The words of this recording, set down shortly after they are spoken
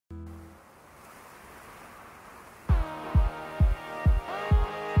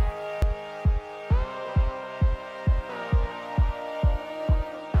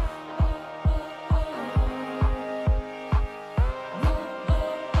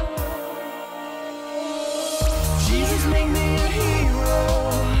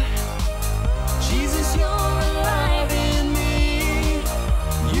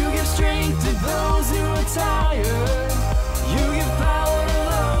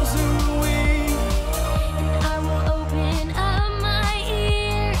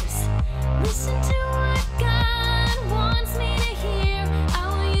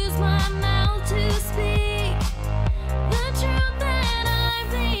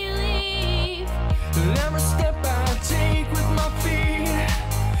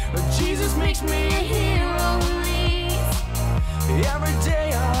makes me a hero. Every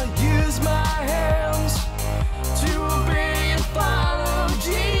day I use my hands to obey and follow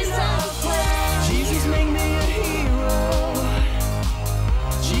Jesus' plan. Jesus, make me a hero.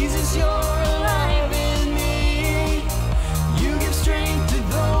 Jesus, you're alive in me. You give strength to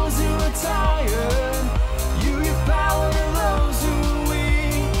those who are tired. You give power to those who are weak.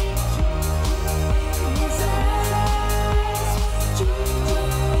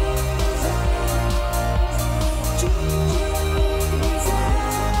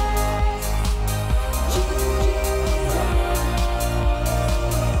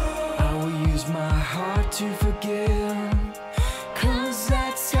 I will use my heart to forgive, 'cause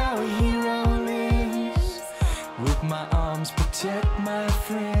that's how a hero lives. With my arms protect my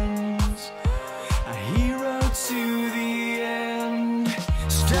friends, a hero to the end.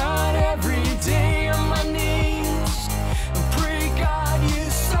 Start every day on my knees and pray God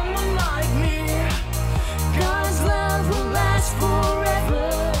use someone like me. God's love will last forever.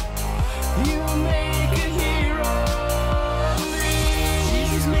 You make a hero of me.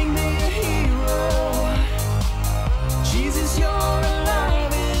 Jesus, make me a hero. Jesus, you're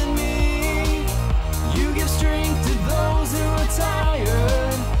alive in me. You give strength to those who are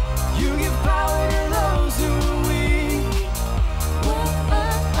tired. You give power to those who are weak.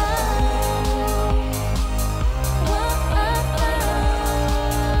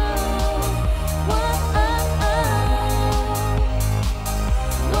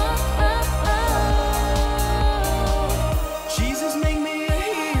 Jesus, make me a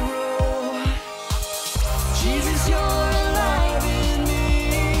hero. Jesus, you're alive in me.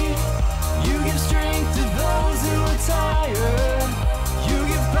 You give strength to those who are tired. You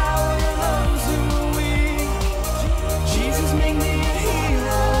give power to those who are weak. Jesus, make me a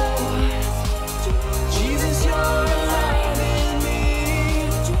hero. Jesus, you're alive in me.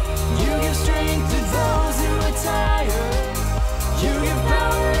 You give strength to those who are tired. You give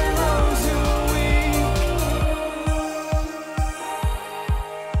power to those who are weak.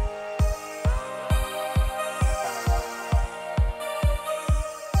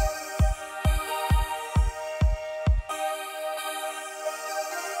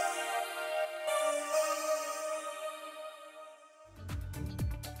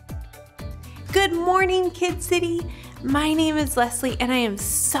 Good morning, Kid City. My name is Leslie, and I am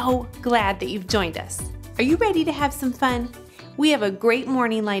so glad that you've joined us. Are you ready to have some fun? We have a great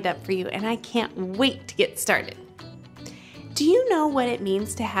morning lined up for you, and I can't wait to get started. Do you know what it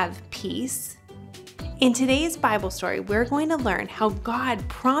means to have peace? In today's Bible story, we're going to learn how God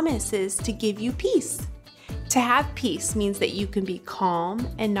promises to give you peace. To have peace means that you can be calm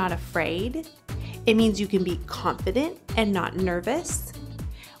and not afraid. It means you can be confident and not nervous.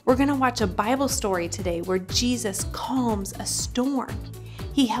 We're going to watch a Bible story today where Jesus calms a storm.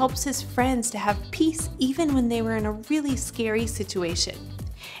 He helps his friends to have peace even when they were in a really scary situation.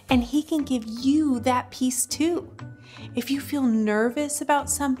 And he can give you that peace too. If you feel nervous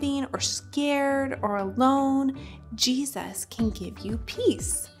about something or scared or alone, Jesus can give you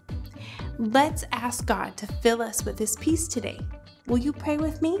peace. Let's ask God to fill us with his peace today. Will you pray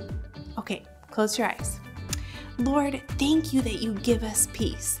with me? Okay, close your eyes. Lord, thank you that you give us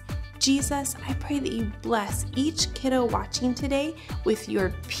peace. Jesus, I pray that you bless each kiddo watching today with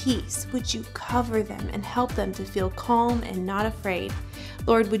your peace. Would you cover them and help them to feel calm and not afraid?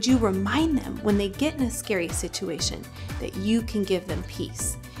 Lord, would you remind them when they get in a scary situation that you can give them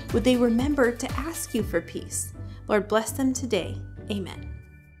peace? Would they remember to ask you for peace? Lord, bless them today. Amen.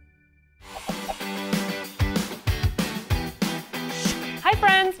 Hi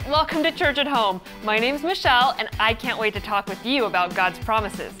friends, welcome to Church at Home. My name's Michelle and I can't wait to talk with you about God's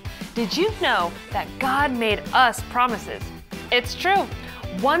promises. Did you know that God made us promises? It's true.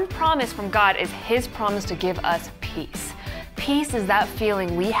 One promise from God is His promise to give us peace. Peace is that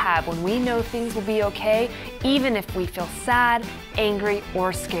feeling we have when we know things will be okay, even if we feel sad, angry,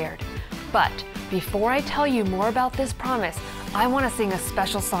 or scared. But before I tell you more about this promise, I want to sing a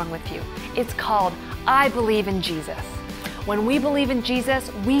special song with you. It's called I Believe in Jesus. When we believe in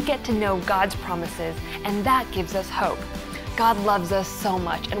Jesus, we get to know God's promises, and that gives us hope. God loves us so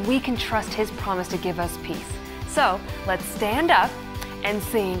much, and we can trust His promise to give us peace. So let's stand up and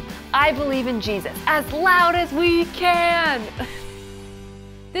sing I Believe in Jesus as loud as we can.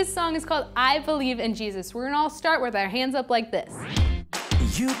 This song is called I Believe in Jesus. We're gonna all start with our hands up like this.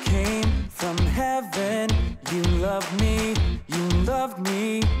 You came from heaven, you loved me,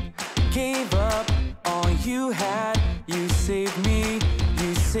 gave up all you had, you saved me,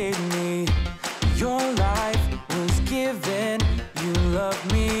 your life was given, you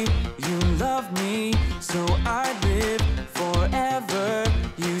loved me, so I live forever,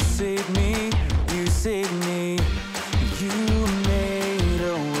 you saved me,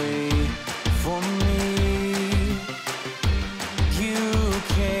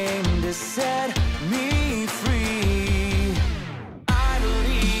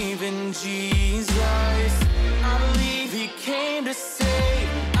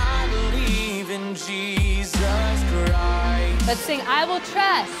 Sing, I will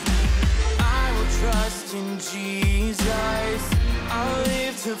trust. I will trust in Jesus. I'll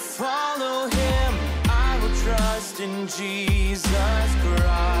live to follow him. I will trust in Jesus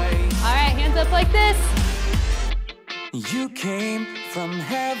Christ. All right, hands up like this. You came from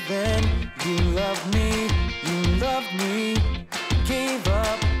heaven. You loved me. You loved me. Gave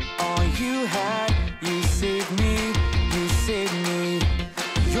up all you had. You saved me. You saved me.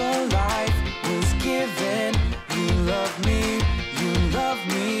 Your life was given. You loved me. You loved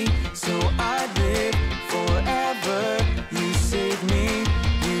me. So I live forever. You saved me.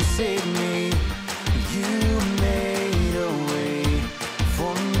 You saved me. You made a way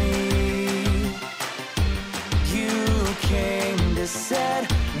for me. You came to set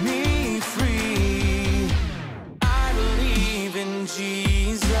me free. I believe in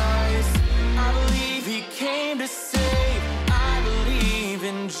Jesus. I believe he came to save. I believe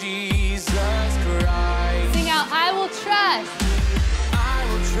in Jesus Christ. Sing out, I will trust. I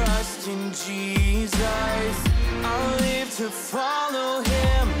will trust in Jesus. I'll live to follow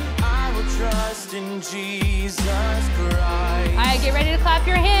him. I will trust in Jesus Christ. All right, get ready to clap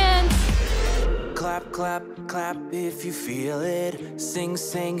your hands. Clap, clap, clap if you feel it. Sing,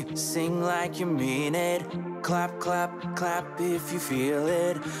 sing, sing like you mean it. Clap, clap, clap if you feel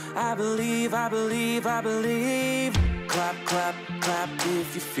it. I believe, I believe, I believe. Clap, clap, clap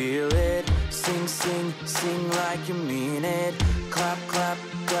if you feel it. Sing, sing, sing like you mean it. Clap, clap,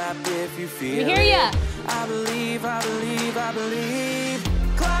 clap if you feel it. We hear ya. I believe, I believe, I believe.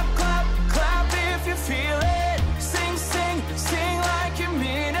 Clap, clap, clap if you feel it. Sing, sing, sing like you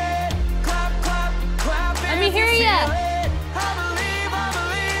mean it. Clap, clap, clap if Let me hear you ya. feel it. I believe, I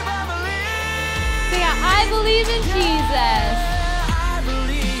believe, I believe. Sing out, I believe in Jesus. I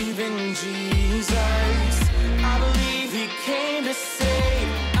believe in Jesus. I believe he came to save.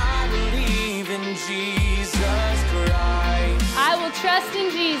 I believe in Jesus Christ. I will trust in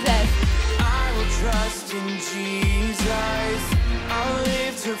Jesus. I will trust in Jesus. I'll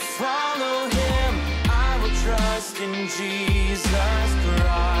live to follow him. I will trust in Jesus Christ.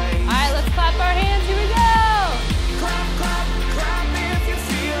 All right, let's clap our hands. Here we go. Clap, clap, clap if you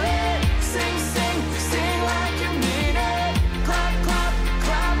feel it. Sing, sing, sing like you mean it. Clap, clap,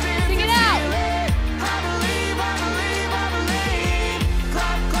 clap if Sing you it out. feel it. I believe, I believe, I believe.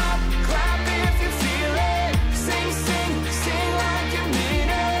 Clap, clap, clap if you feel it. Sing, sing, sing like you mean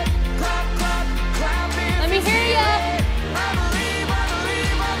it. Clap, clap, clap if Let me you hear feel ya. it. I believe, I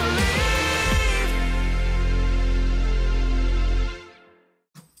believe, I believe.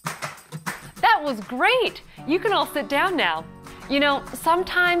 That was great! You can all sit down now. You know,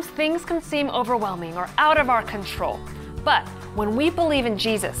 sometimes things can seem overwhelming or out of our control. But when we believe in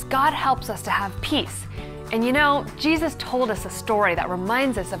Jesus, God helps us to have peace. And you know, Jesus told us a story that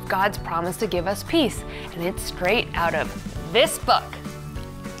reminds us of God's promise to give us peace. And it's straight out of this book.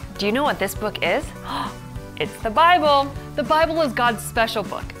 Do you know what this book is? It's the Bible. The Bible is God's special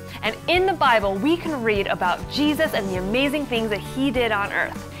book. And in the Bible, we can read about Jesus and the amazing things that he did on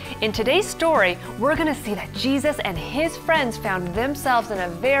earth. In today's story, we're going to see that Jesus and his friends found themselves in a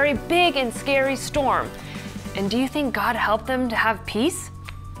very big and scary storm. And do you think God helped them to have peace?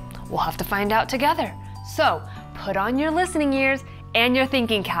 We'll have to find out together. So, put on your listening ears and your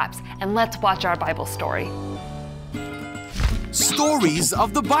thinking caps, and let's watch our Bible story. Stories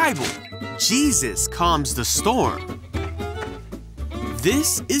of the Bible. Jesus calms the storm.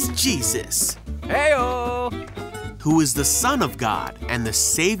 This is Jesus. Heyo! Who is the Son of God and the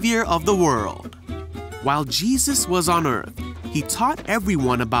Savior of the world. While Jesus was on earth, he taught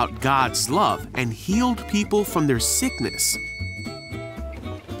everyone about God's love and healed people from their sickness.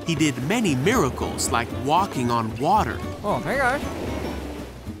 He did many miracles like walking on water Oh my gosh.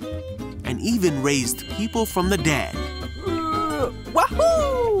 and even raised people from the dead.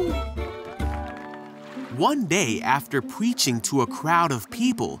 Wahoo! One day after preaching to a crowd of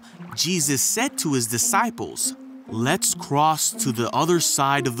people, Jesus said to his disciples, "Let's cross to the other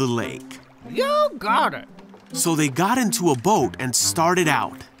side of the lake." You got it. So they got into a boat and started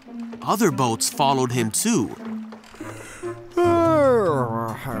out. Other boats followed him too.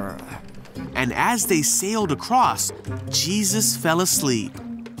 And as they sailed across, Jesus fell asleep.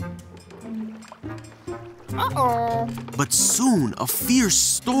 Uh-oh. But soon a fierce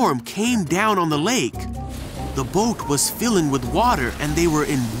storm came down on the lake. The boat was filling with water and they were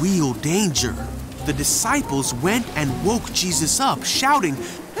in real danger. The disciples went and woke Jesus up, shouting,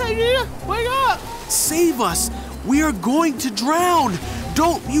 Hey, Jesus, wake up! "Save us! We are going to drown!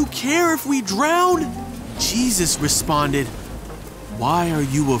 Don't you care if we drown?" Jesus responded, "Why are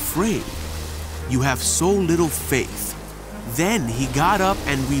you afraid? You have so little faith." Then he got up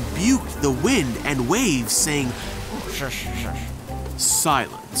and rebuked the wind and waves, saying,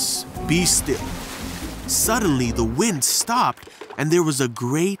 Silence. Be still. Suddenly the wind stopped and there was a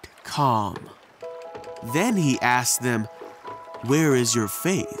great calm. Then he asked them, "Where is your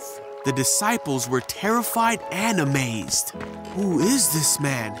faith?" The disciples were terrified and amazed. "Who is this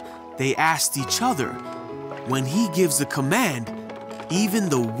man?" they asked each other. When he gives a command, even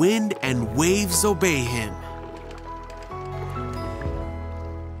the wind and waves obey him.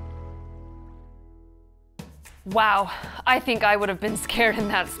 Wow, I think I would have been scared in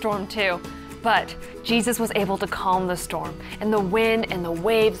that storm too. But Jesus was able to calm the storm, and the wind and the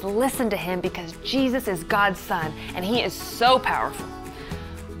waves listened to him because Jesus is God's Son, and he is so powerful.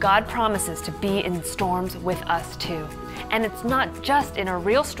 God promises to be in storms with us too. And it's not just in a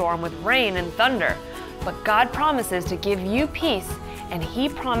real storm with rain and thunder, but God promises to give you peace, and he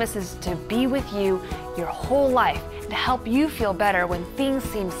promises to be with you your whole life, to help you feel better when things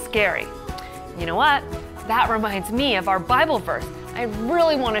seem scary. You know what? That reminds me of our Bible verse. I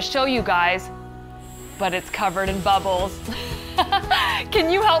really want to show you guys, but it's covered in bubbles. Can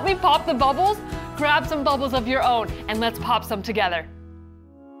you help me pop the bubbles? Grab some bubbles of your own and let's pop some together.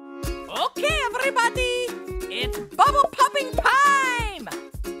 Okay, everybody, it's bubble popping time!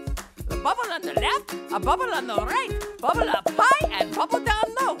 A bubble on the left, a bubble on the right, bubble up high and bubble down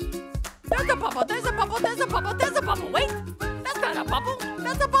low. There's a bubble, there's a bubble, there's a bubble, there's a bubble. Wait, that's not a bubble,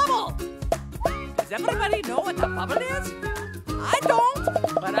 that's a bubble. Does everybody know what the bubble is? I don't,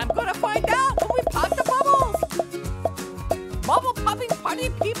 but I'm gonna find out when we pop the bubbles. Bubble popping party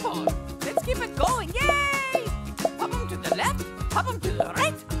people, let's keep it going, yay! Pop them to the left, pop them to the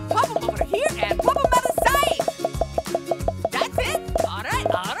right, pop them over here, and pop them out of sight. That's it, all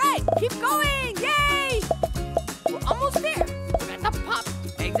right, keep going, yay! We're almost there, we got to pop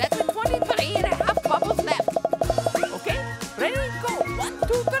exactly 23 and a half bubbles left. Okay, ready, go, 1,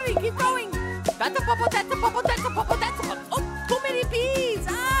 2, 3, keep going. That's a bubble, that's a bubble, that's a bubble, that's a bubble. Oh, too many bees!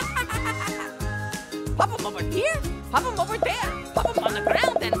 Pop them over here, pop them over there, pop them on the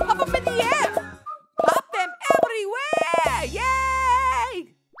ground, and pop them in the air. Pop them everywhere!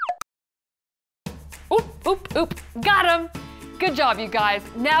 Yay! Oop, oop, oop, got him! Good job, you guys.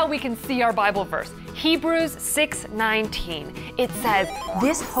 Now we can see our Bible verse. Hebrews 6:19. It says,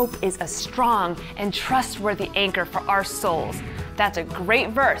 "This hope is a strong and trustworthy anchor for our souls." That's a great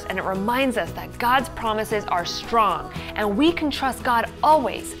verse, and it reminds us that God's promises are strong, and we can trust God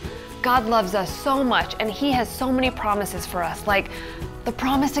always. God loves us so much, and he has so many promises for us, like the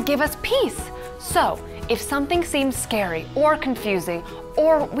promise to give us peace. So, if something seems scary or confusing,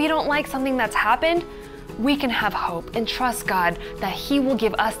 or we don't like something that's happened, we can have hope and trust God that he will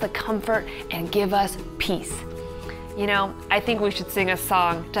give us the comfort and give us peace. You know, I think we should sing a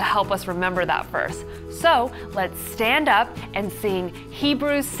song to help us remember that verse. So let's stand up and sing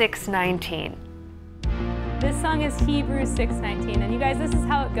Hebrews 6:19. This song is Hebrews 6:19, and you guys, this is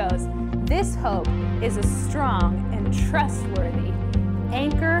how it goes. This hope is a strong and trustworthy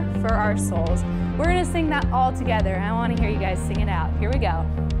anchor for our souls. We're gonna sing that all together, and I wanna hear you guys sing it out. Here we go.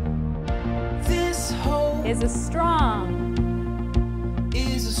 This hope Is a strong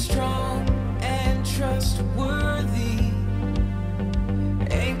and trustworthy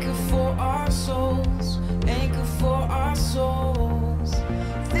anchor for our souls, anchor for our souls.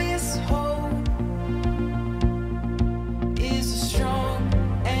 This hope is a strong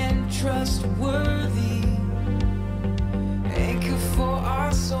and trustworthy anchor for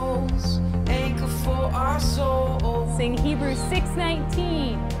our souls, anchor for our souls. Sing Hebrews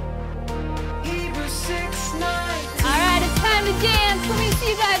 6:19. Hebrews 6:19. All right, it's time to dance. Let me see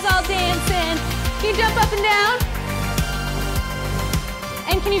you guys all dancing. Can you jump up and down?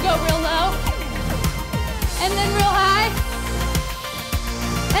 And can you go real low? And then real high?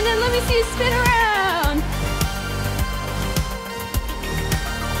 And then let me see you spin around.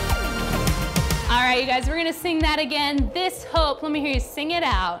 All right, you guys, we're gonna sing that again. This hope, let me hear you sing it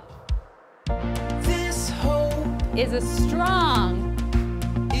out. This hope Is a strong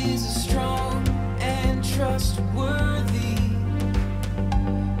and trustworthy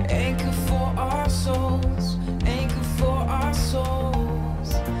anchor for our souls, anchor for our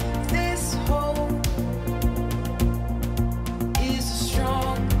souls. This hope is a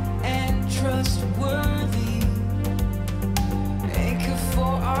strong and trustworthy anchor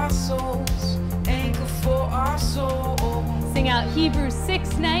for our souls, anchor for our souls. Sing out Hebrews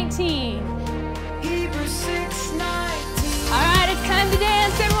 6:19. Hebrews 6:19. All right, it's time to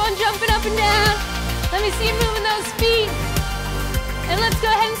dance. Everyone jumping up and down. Let me see you moving those feet. And let's go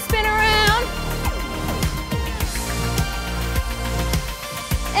ahead and spin around.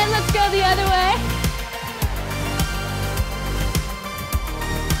 And let's go the other way.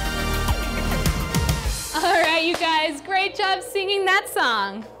 All right, you guys, great Great job singing that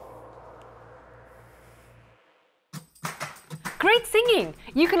song. Great singing!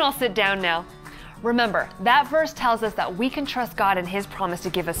 You can all sit down now. Remember, that verse tells us that we can trust God and His promise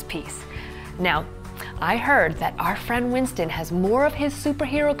to give us peace. Now, I heard that our friend Winston has more of his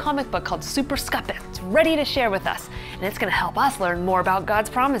superhero comic book called Super Scuppets ready to share with us, and it's going to help us learn more about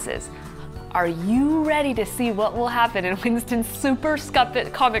God's promises. Are you ready to see what will happen in Winston's Super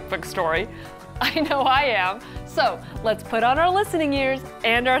Scuppet comic book story? I know I am. So let's put on our listening ears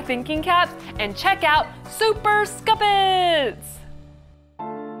and our thinking caps and check out Super Scuppets!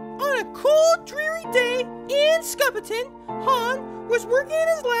 On a cold, dreary day in Scuppeton, Han was working in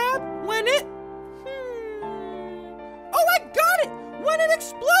his lab when it... Oh, I got it! When it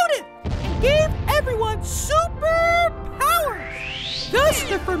exploded and gave everyone super powers! Thus,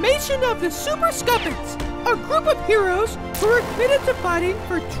 the formation of the Super Scuppets, a group of heroes who are committed to fighting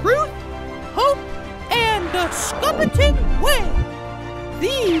for truth, hope, and the Scuppeton way.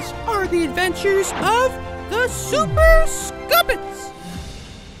 These are the adventures of the Super Scuppets.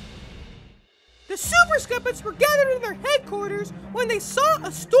 The Super Scuppets were gathered in their headquarters when they saw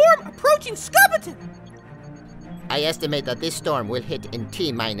a storm approaching Scuppeton. I estimate that this storm will hit in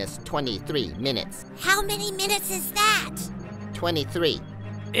T-minus 23 minutes. How many minutes is that? 23.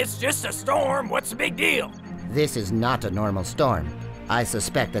 It's just a storm. What's the big deal? This is not a normal storm. I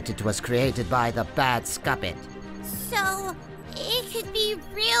suspect that it was created by the bad Scuppet. So, it could be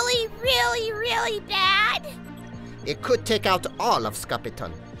really, really, really bad? It could take out all of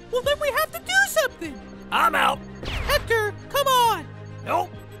Scuppeton. Well, then we have to do something. I'm out. Hector, come on. Nope.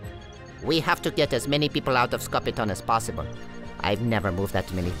 We have to get as many people out of Scuppeton as possible. I've never moved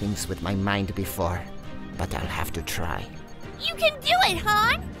that many things with my mind before, but I'll have to try. You can do it,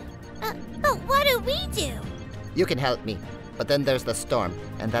 Han! But what do we do? You can help me, but then there's the storm,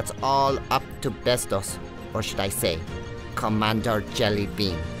 and that's all up to Bestos, or should I say, Commander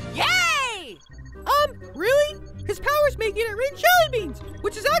Jellybean. Yay! Really? His powers make it rain jelly beans,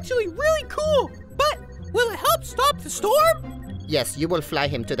 which is actually really cool. But will it help stop the storm? Yes, you will fly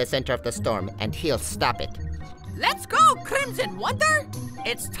him to the center of the storm, and he'll stop it. Let's go, Crimson Wonder!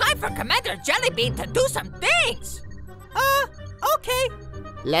 It's time for Commander Jellybean to do some things! Okay.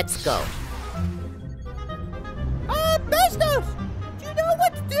 Let's go. Bestos, do you know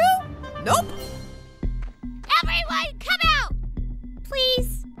what to do? Nope. Everyone, come out!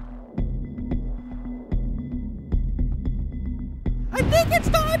 Please. I think it's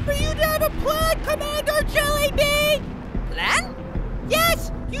time for you to have a plan, Commander Jellybean! Plan?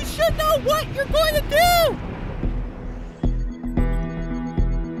 Yes, you should know what you're going to do!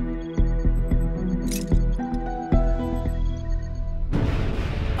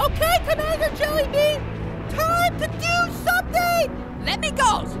 Okay, Commander Jellybean! Time to do something! Let me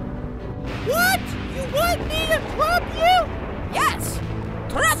go! What? You want me to drop you? Yes!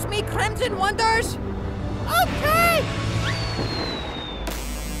 Trust me, Crimson Wonders! Okay!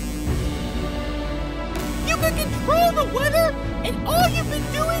 You can control the weather, and all you've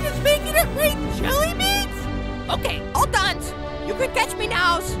been doing is making it rain jelly beans? Okay, all done. You can catch me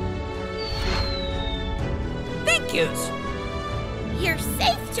now. Thank yous. You're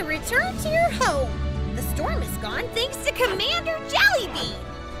safe to return to your home. The storm is gone thanks to Commander Jellybean.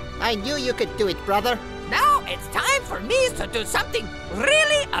 I knew you could do it, brother. Now it's time for me to do something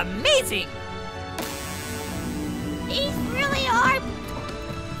really amazing. These really are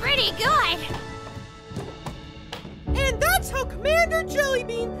pretty good. And that's how Commander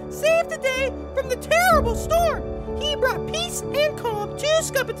Jellybean saved the day from the terrible storm. He brought peace and calm to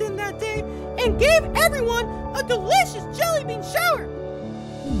Scuppeton that day and gave everyone a delicious jellybean shower.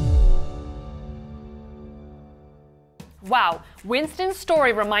 Wow, Winston's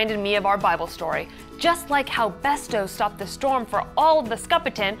story reminded me of our Bible story. Just like how Bestos stopped the storm for all of the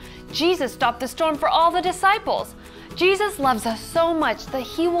Scuppeton, Jesus stopped the storm for all the disciples. Jesus loves us so much that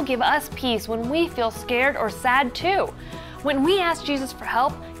He will give us peace when we feel scared or sad too. When we ask Jesus for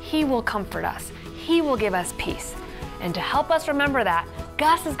help, He will comfort us. He will give us peace. And to help us remember that,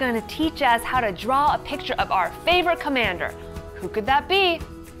 Gus is going to teach us how to draw a picture of our favorite commander. Who could that be?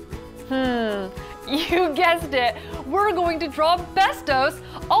 You guessed it. We're going to draw Bestos,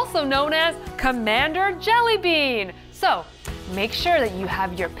 also known as Commander Jellybean. So, make sure that you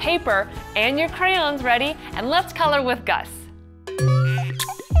have your paper and your crayons ready, and let's color with Gus.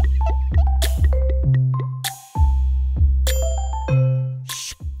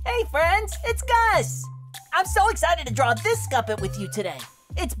 Hey friends, it's Gus! I'm so excited to draw this Scuppet with you today.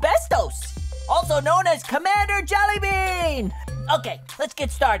 It's Bestos, also known as Commander Jellybean! Okay, let's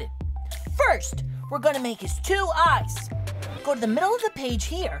get started. First, we're gonna make his two eyes. Go to the middle of the page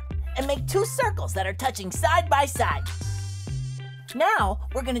here and make two circles that are touching side by side. Now,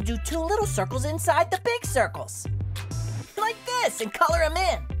 we're gonna do 2 little circles inside the big circles. Like this, and color them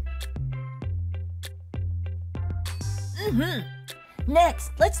in.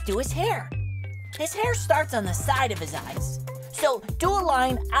 Next, let's do his hair. His hair starts on the side of his eyes. So do a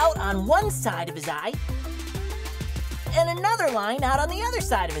line out on one side of his eye, and another line out on the other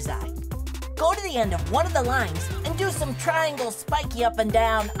side of his eye. Go to the end of one of the lines and do some triangle spiky up and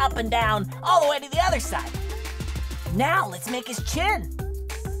down, all the way to the other side. Now let's make his chin.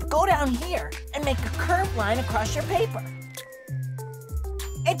 Go down here and make a curved line across your paper.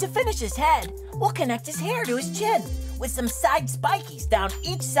 And to finish his head, we'll connect his hair to his chin with some side spikies down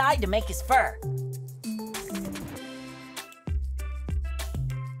each side to make his fur.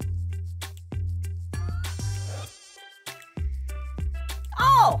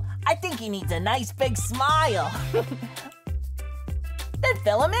 Oh, I think he needs a nice big smile. Then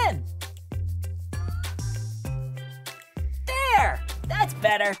fill him in. There, that's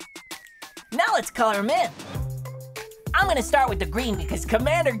better. Now let's color him in. I'm gonna start with the green because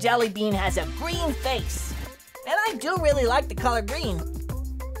Commander Jellybean has a green face. And I do really like the color green.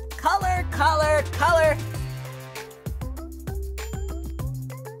 Color, color, color.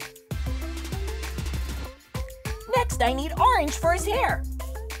 Next, I need orange for his hair.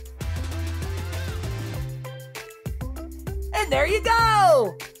 And there you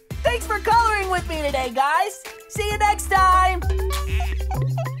go! Thanks for coloring with me today, guys. See you next time!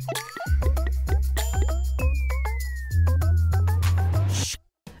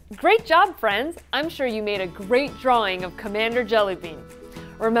 Great job, friends! I'm sure you made a great drawing of Commander Jellybean.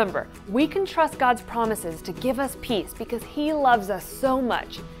 Remember, we can trust God's promises to give us peace because He loves us so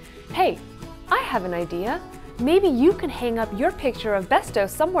much. Hey, I have an idea. Maybe you can hang up your picture of Bestos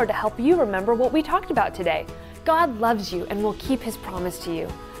somewhere to help you remember what we talked about today. God loves you and will keep His promise to you.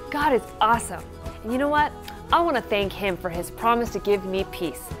 God is awesome. And you know what? I want to thank Him for His promise to give me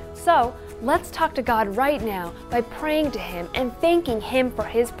peace. So, let's talk to God right now by praying to Him and thanking Him for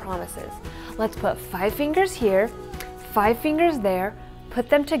His promises. Let's put 5 fingers here, 5 fingers there, put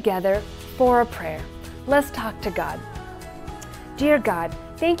them together for a prayer. Let's talk to God. Dear God,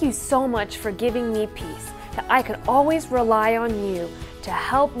 thank you so much for giving me peace, that I can always rely on you to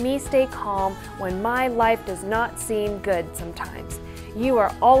help me stay calm when my life does not seem good sometimes. You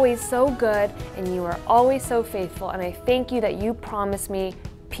are always so good and you are always so faithful, and I thank you that you promise me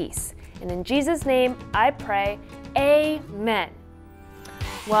peace. And in Jesus' name, I pray, amen.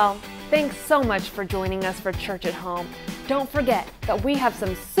 Well, thanks so much for joining us for Church at Home. Don't forget that we have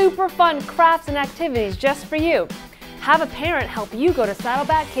some super fun crafts and activities just for you. Have a parent help you go to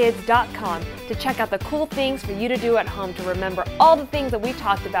saddlebackkids.com to check out the cool things for you to do at home to remember all the things that we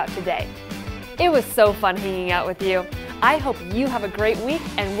talked about today. It was so fun hanging out with you. I hope you have a great week,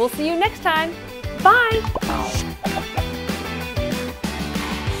 and we'll see you next time. Bye!